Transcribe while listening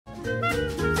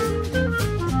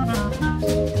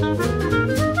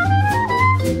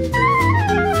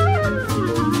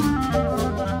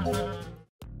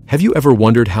Have you ever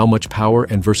wondered how much power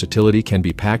and versatility can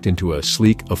be packed into a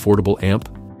sleek, affordable amp?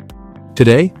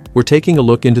 Today, we're taking a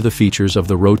look into the features of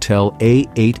the Rotel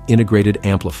A8 Integrated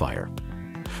Amplifier.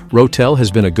 Rotel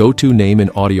has been a go-to name in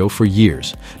audio for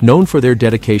years, known for their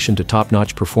dedication to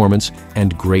top-notch performance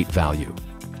and great value.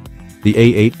 The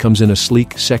A8 comes in a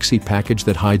sleek, sexy package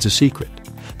that hides a secret.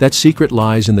 That secret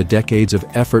lies in the decades of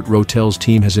effort Rotel's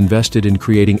team has invested in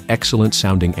creating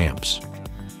excellent-sounding amps.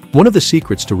 One of the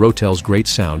secrets to Rotel's great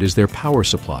sound is their power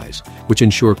supplies, which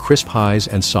ensure crisp highs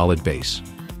and solid bass.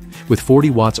 With 40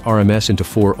 watts RMS into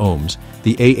 4 ohms,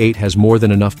 the A8 has more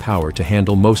than enough power to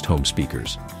handle most home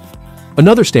speakers.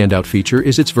 Another standout feature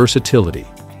is its versatility.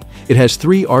 It has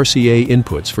 3 RCA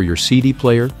inputs for your CD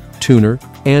player, tuner,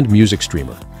 and music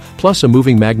streamer, plus a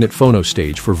moving magnet phono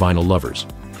stage for vinyl lovers.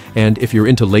 And if you're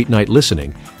into late-night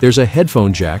listening, there's a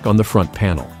headphone jack on the front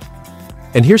panel.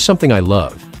 And here's something I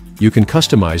love. You can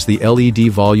customize the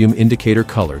LED volume indicator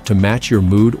color to match your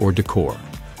mood or decor.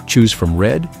 Choose from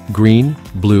red, green,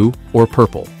 blue, or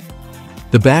purple.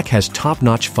 The back has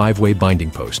top-notch 5-way binding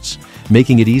posts,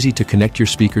 making it easy to connect your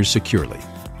speakers securely.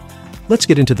 Let's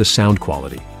get into the sound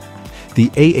quality. The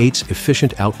A8's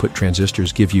efficient output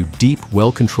transistors give you deep,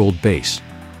 well-controlled bass,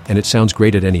 and it sounds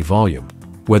great at any volume.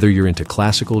 Whether you're into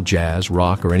classical, jazz,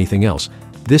 rock, or anything else,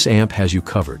 this amp has you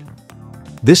covered.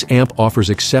 This amp offers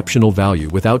exceptional value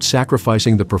without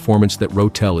sacrificing the performance that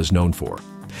Rotel is known for.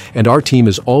 And our team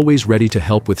is always ready to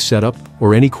help with setup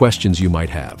or any questions you might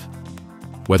have.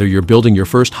 Whether you're building your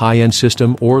first high-end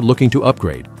system or looking to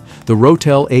upgrade, the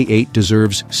Rotel A8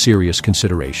 deserves serious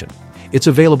consideration. It's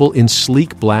available in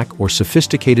sleek black or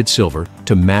sophisticated silver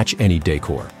to match any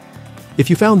decor.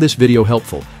 If you found this video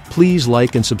helpful, please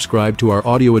like and subscribe to our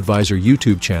Audio Advisor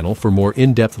YouTube channel for more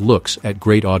in-depth looks at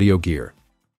great audio gear.